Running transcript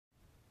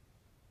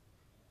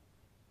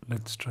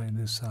Let's try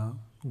this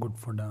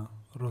Goodfood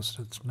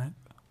roasted snack.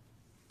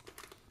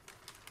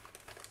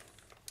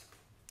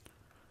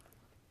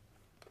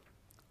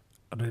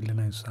 Really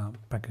nice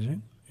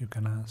packaging. You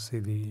can see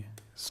the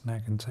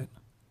snack inside.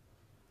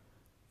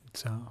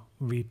 It's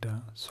wheat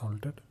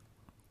salted.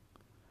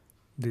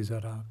 These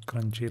are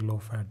crunchy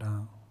low-fat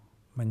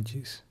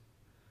munchies,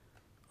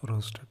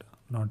 roasted,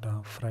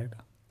 not fried.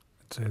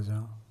 It says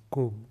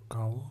cook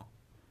cow,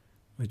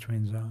 which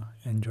means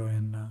enjoy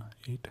and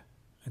eat,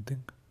 I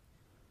think.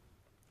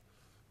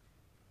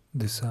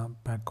 This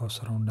pack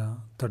costs around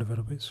 35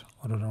 rupees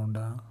or around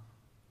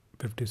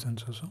 50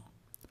 cents or so.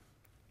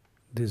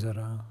 These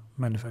are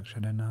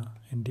manufactured in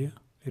India.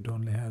 It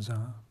only has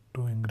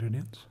two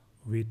ingredients,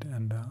 wheat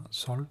and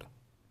salt.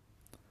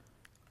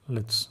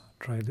 Let's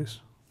try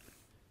this.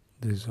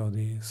 This is how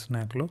the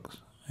snack looks.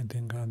 I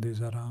think these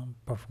are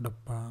puffed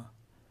up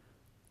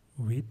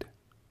wheat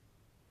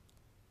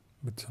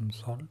with some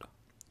salt.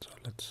 So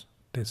let's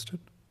taste it.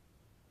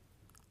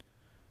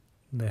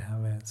 They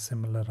have a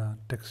similar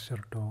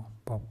texture to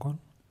popcorn,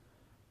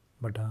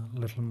 but a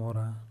little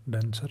more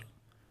denser,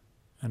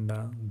 and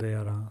they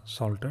are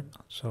salted,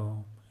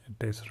 so it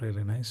tastes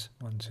really nice.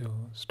 Once you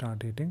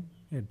start eating,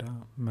 it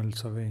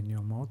melts away in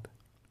your mouth.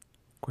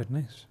 Quite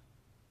nice.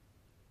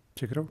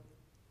 Check it out.